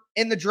later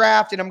in the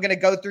draft, and I'm going to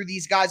go through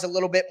these guys a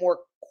little bit more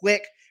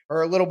quick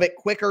or a little bit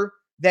quicker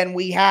than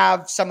we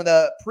have some of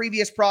the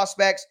previous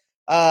prospects.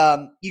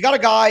 You got a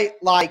guy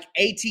like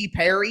A.T.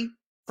 Perry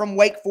from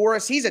Wake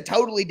Forest. He's a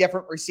totally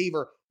different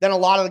receiver than a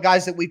lot of the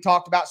guys that we've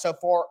talked about so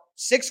far.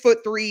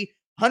 6'3",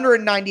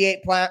 198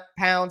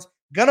 pounds,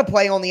 going to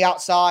play on the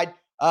outside.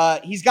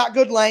 He's got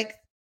good length.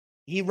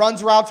 He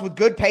runs routes with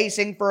good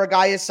pacing for a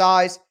guy his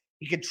size.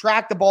 He can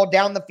track the ball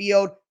down the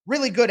field.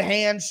 Really good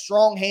hands,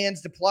 strong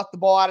hands to pluck the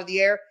ball out of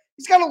the air.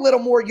 He's got a little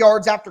more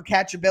yards after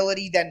catch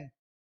ability than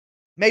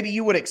maybe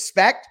you would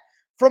expect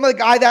from a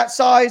guy that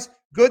size.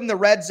 Good in the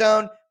red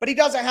zone, but he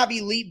doesn't have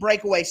elite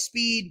breakaway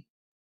speed.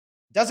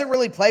 Doesn't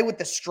really play with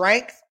the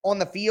strength on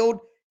the field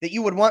that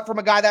you would want from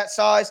a guy that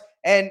size.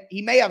 And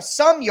he may have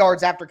some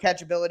yards after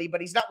catch ability, but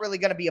he's not really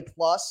going to be a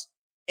plus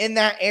in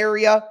that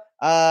area.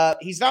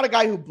 He's not a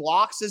guy who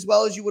blocks as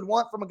well as you would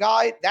want from a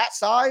guy that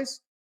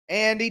size.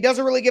 And he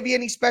doesn't really give you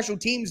any special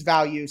teams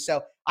value.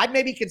 So I'd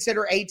maybe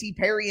consider A.T.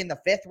 Perry in the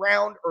 5th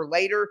round or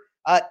later.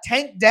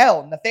 Tank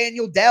Dell,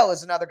 Nathaniel Dell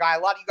is another guy. A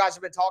lot of you guys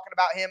have been talking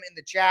about him in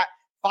the chat.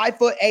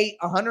 5'8",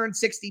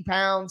 160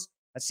 pounds,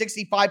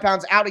 65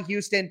 pounds out of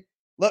Houston.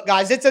 Look,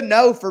 guys, it's a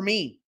no for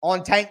me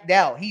on Tank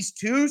Dell. He's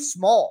too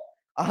small.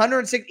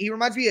 106. He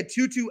reminds me of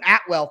Tutu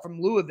Atwell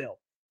from Louisville.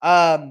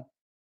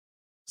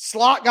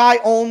 Slot guy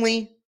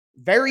only.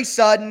 Very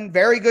sudden,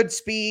 very good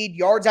speed,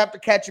 yards after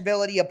catch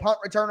ability, a punt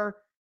returner.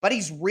 But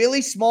he's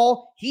really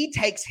small. He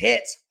takes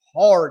hits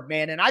hard,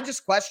 man. And I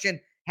just question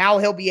how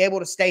he'll be able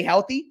to stay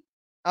healthy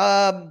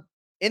in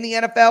the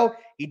NFL.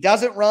 He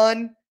doesn't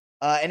run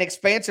an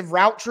expansive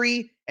route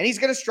tree, and he's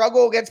going to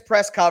struggle against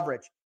press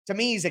coverage. To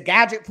me, he's a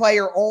gadget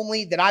player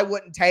only that I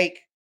wouldn't take.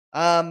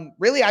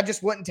 Really, I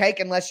just wouldn't take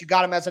unless you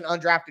got him as an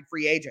undrafted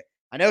free agent.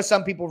 I know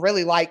some people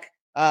really like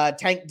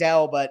Tank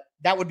Dell, but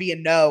that would be a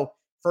no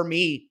for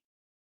me.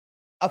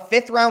 A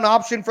 5th-round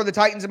option for the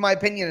Titans, in my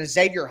opinion, is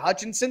Xavier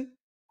Hutchinson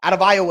out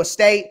of Iowa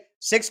State.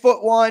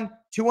 6'1",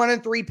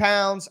 203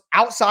 pounds,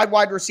 outside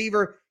wide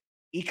receiver.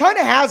 He kind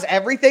of has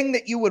everything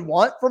that you would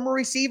want from a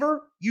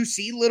receiver. You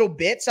see little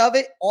bits of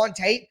it on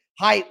tape.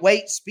 Height,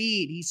 weight,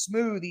 speed. He's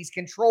smooth. He's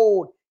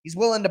controlled. He's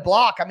willing to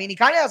block. I mean, he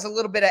kind of has a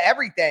little bit of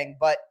everything,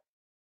 but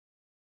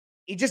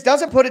he just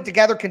doesn't put it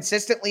together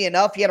consistently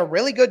enough. He had a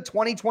really good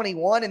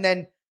 2021 and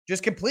then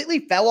just completely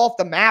fell off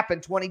the map in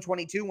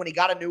 2022 when he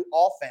got a new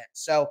offense.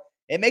 So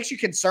it makes you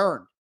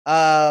concerned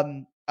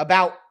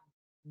about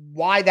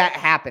why that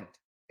happened.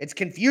 It's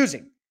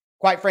confusing,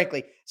 quite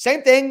frankly.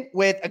 Same thing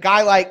with a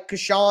guy like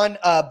Kashawn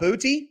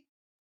Booty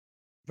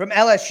from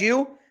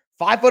LSU.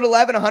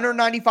 5'11",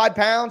 195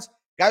 pounds,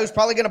 guy who's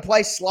probably going to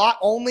play slot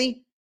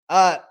only.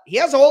 He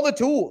has all the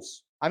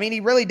tools. I mean, he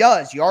really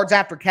does. Yards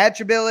after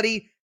catch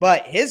ability,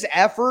 but his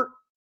effort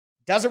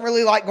doesn't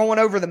really like going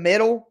over the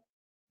middle.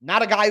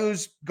 Not a guy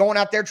who's going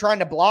out there trying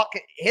to block.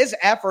 His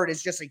effort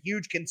is just a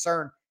huge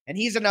concern. And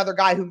he's another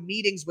guy who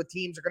meetings with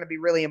teams are going to be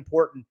really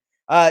important.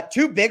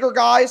 Two bigger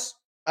guys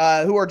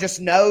who are just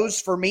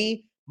no's for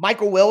me.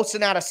 Michael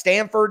Wilson out of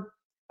Stanford.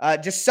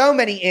 Just so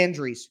many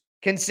injuries.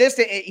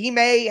 Consistent. He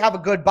may have a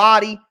good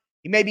body.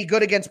 He may be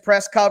good against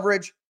press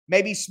coverage.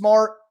 Maybe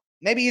smart.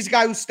 Maybe he's a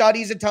guy who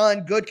studies a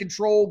ton, good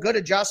control, good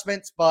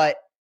adjustments. But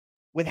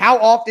with how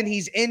often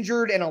he's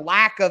injured and a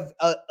lack of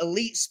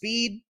elite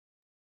speed,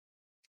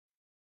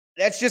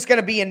 that's just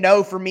going to be a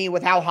no for me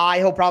with how high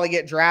he'll probably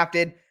get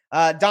drafted.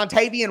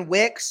 Dontavian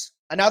Wicks,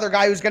 another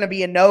guy who's going to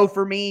be a no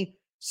for me.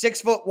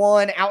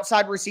 6'1",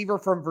 outside receiver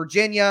from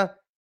Virginia.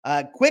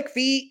 Quick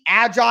feet,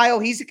 agile.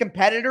 He's a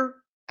competitor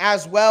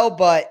as well,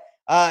 but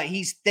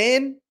he's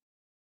thin.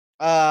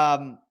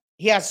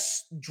 He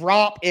has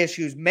drop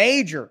issues,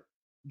 major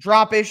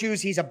drop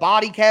issues. He's a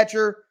body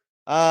catcher.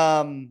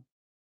 And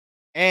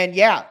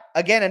yeah,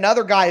 again,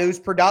 another guy whose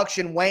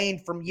production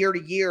waned from year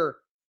to year,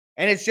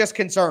 and it's just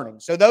concerning.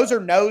 So those are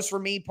no's for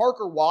me.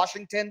 Parker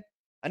Washington,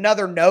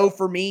 another no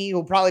for me.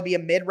 He'll probably be a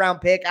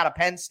mid-round pick out of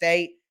Penn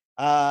State.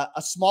 A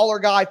smaller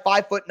guy,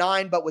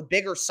 5'9", but with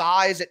bigger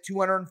size at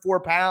 204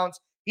 pounds.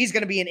 He's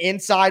going to be an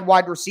inside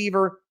wide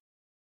receiver.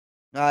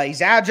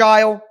 He's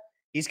agile.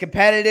 He's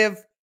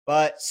competitive,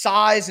 but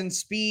size and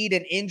speed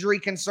and injury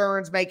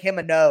concerns make him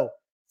a no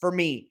for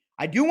me.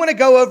 I do want to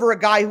go over a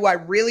guy who I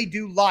really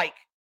do like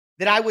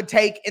that I would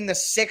take in the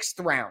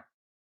 6th round,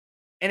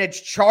 and it's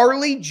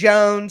Charlie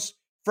Jones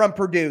from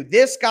Purdue.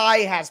 This guy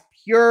has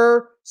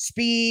pure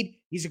speed.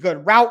 He's a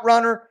good route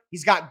runner.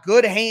 He's got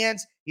good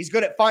hands. He's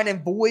good at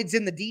finding voids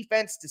in the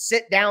defense to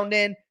sit down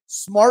in.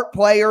 Smart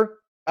player.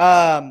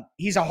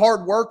 He's a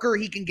hard worker.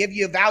 He can give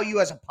you value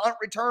as a punt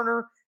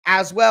returner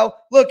as well.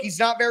 Look, he's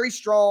not very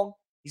strong.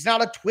 He's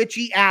not a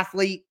twitchy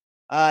athlete.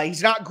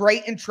 He's not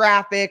great in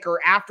traffic or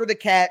after the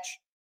catch.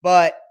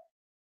 But,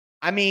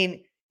 I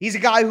mean, he's a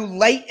guy who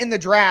late in the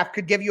draft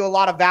could give you a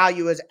lot of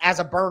value as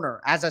a burner,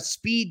 as a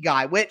speed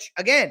guy, which,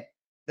 again,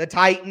 the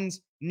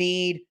Titans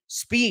need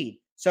speed.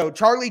 So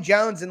Charlie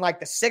Jones in like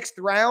the 6th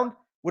round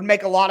would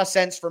make a lot of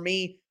sense for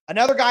me.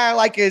 Another guy I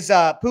like is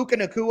Puka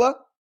Nacua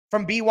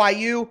from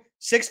BYU,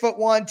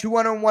 6'1",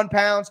 201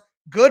 pounds,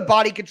 good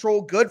body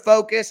control, good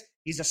focus.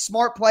 He's a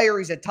smart player.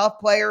 He's a tough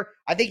player.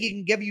 I think he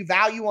can give you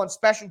value on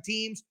special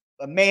teams,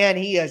 but man,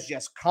 he is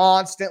just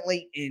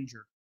constantly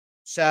injured.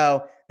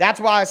 So that's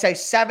why I say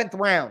 7th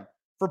round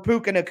for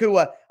Puka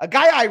Nacua. A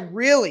guy I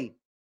really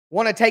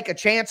want to take a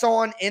chance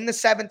on in the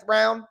 7th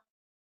round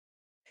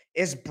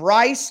is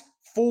Bryce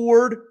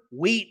Ford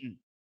Wheaton.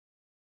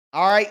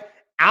 All right.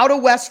 Out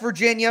of West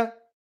Virginia,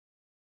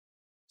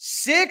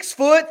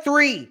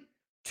 6'3",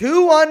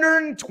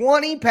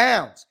 220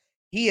 pounds.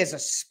 He is a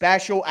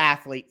special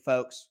athlete,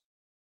 folks.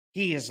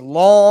 He is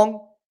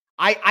long.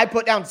 I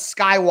put down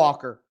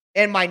Skywalker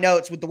in my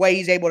notes with the way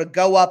he's able to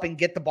go up and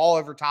get the ball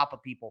over top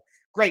of people.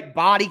 Great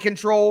body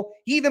control.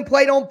 He even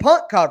played on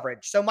punt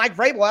coverage. So Mike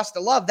Vrabel has to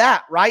love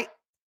that, right?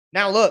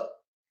 Now, look,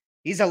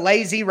 he's a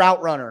lazy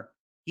route runner.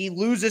 He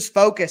loses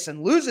focus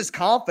and loses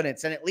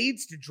confidence, and it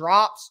leads to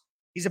drops.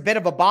 He's a bit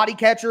of a body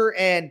catcher,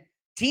 and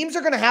teams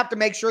are going to have to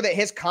make sure that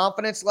his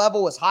confidence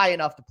level is high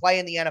enough to play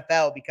in the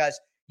NFL, because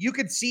you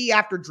could see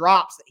after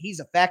drops that he's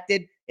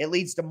affected. It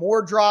leads to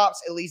more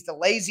drops. It leads to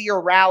lazier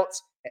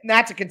routes, and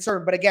that's a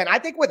concern. But again, I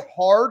think with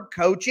hard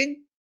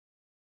coaching,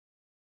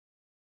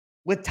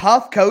 with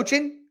tough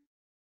coaching,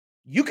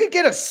 you could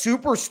get a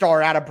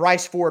superstar out of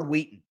Bryce Ford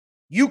Wheaton.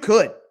 You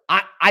could.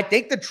 I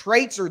think the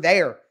traits are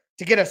there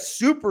to get a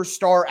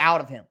superstar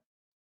out of him.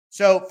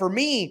 So for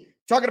me,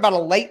 talking about a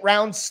late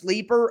round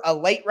sleeper, a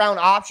late round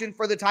option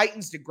for the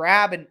Titans to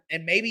grab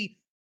and maybe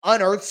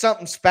unearth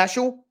something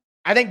special,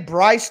 I think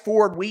Bryce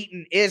Ford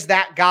Wheaton is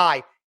that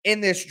guy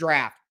in this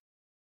draft.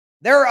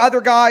 There are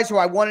other guys who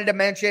I wanted to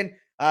mention,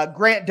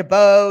 Grant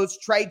DuBose,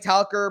 Trey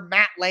Tucker,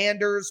 Matt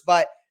Landers,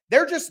 but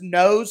they're just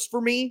no's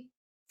for me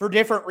for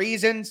different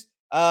reasons.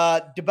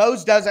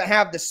 DuBose doesn't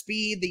have the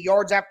speed, the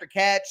yards after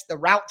catch, the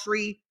route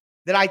tree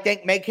that I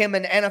think make him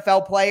an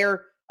NFL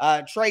player.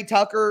 Trey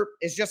Tucker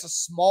is just a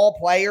small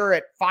player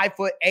at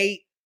 5'8",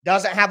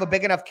 doesn't have a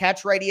big enough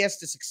catch radius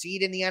to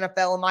succeed in the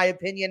NFL, in my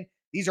opinion.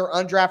 These are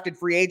undrafted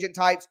free agent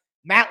types.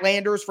 Matt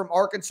Landers from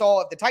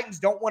Arkansas. If the Titans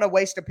don't want to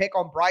waste a pick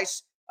on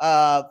Bryce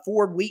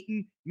Ford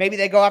Wheaton, maybe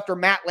they go after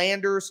Matt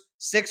Landers,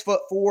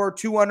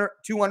 6'4",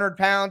 200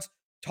 pounds,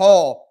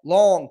 tall,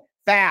 long,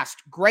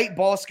 fast, great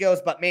ball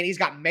skills, but man, he's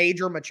got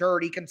major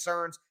maturity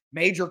concerns,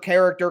 major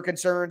character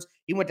concerns.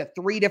 He went to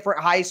 3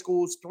 different high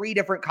schools, 3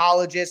 different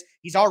colleges.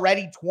 He's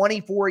already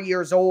 24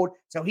 years old,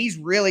 so he's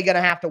really going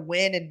to have to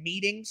win in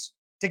meetings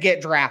to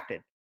get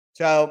drafted.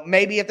 So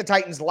maybe if the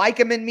Titans like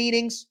him in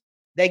meetings,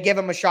 they give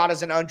him a shot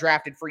as an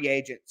undrafted free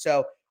agent.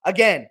 So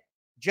again,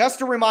 just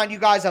to remind you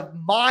guys of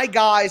my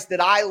guys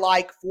that I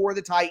like for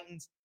the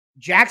Titans: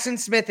 Jackson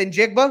Smith and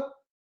Jigba,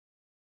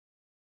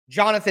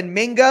 Jonathan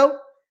Mingo,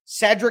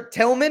 Cedric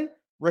Tillman,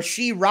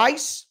 Rashee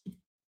Rice,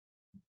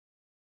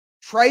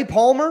 Trey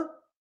Palmer,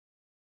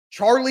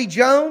 Charlie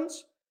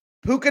Jones,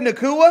 Puka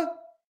Nacua,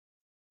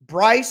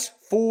 Bryce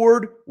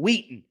Ford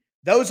Wheaton.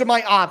 Those are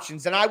my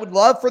options, and I would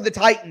love for the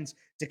Titans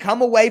to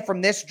come away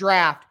from this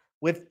draft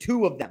with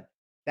 2 of them.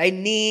 They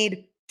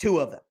need 2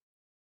 of them.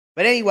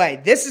 But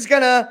anyway, this is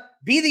going to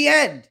be the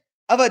end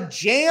of a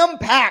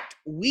jam-packed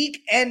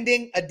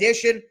week-ending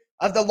edition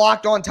of the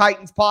Locked On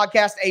Titans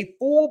podcast, a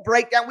full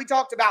breakdown. We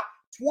talked about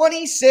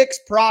 26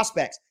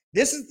 prospects.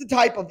 This is the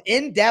type of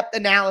in-depth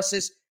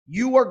analysis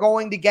you are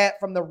going to get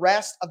from the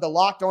rest of the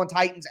Locked On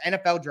Titans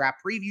NFL Draft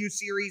Preview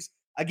Series.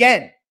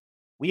 Again,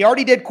 we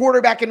already did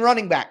quarterback and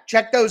running back.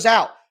 Check those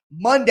out.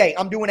 Monday,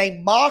 I'm doing a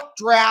mock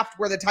draft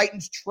where the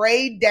Titans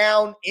trade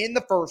down in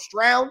the first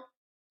round.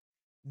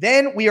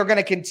 Then we are going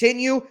to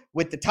continue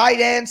with the tight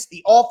ends,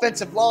 the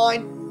offensive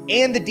line,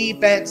 and the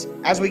defense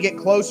as we get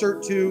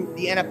closer to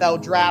the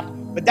NFL draft.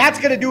 But that's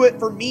going to do it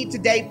for me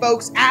today,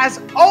 folks.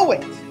 As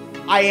always,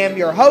 I am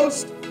your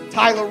host,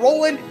 Tyler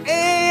Rowland,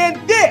 and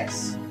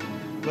this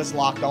was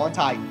Locked On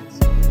Titans.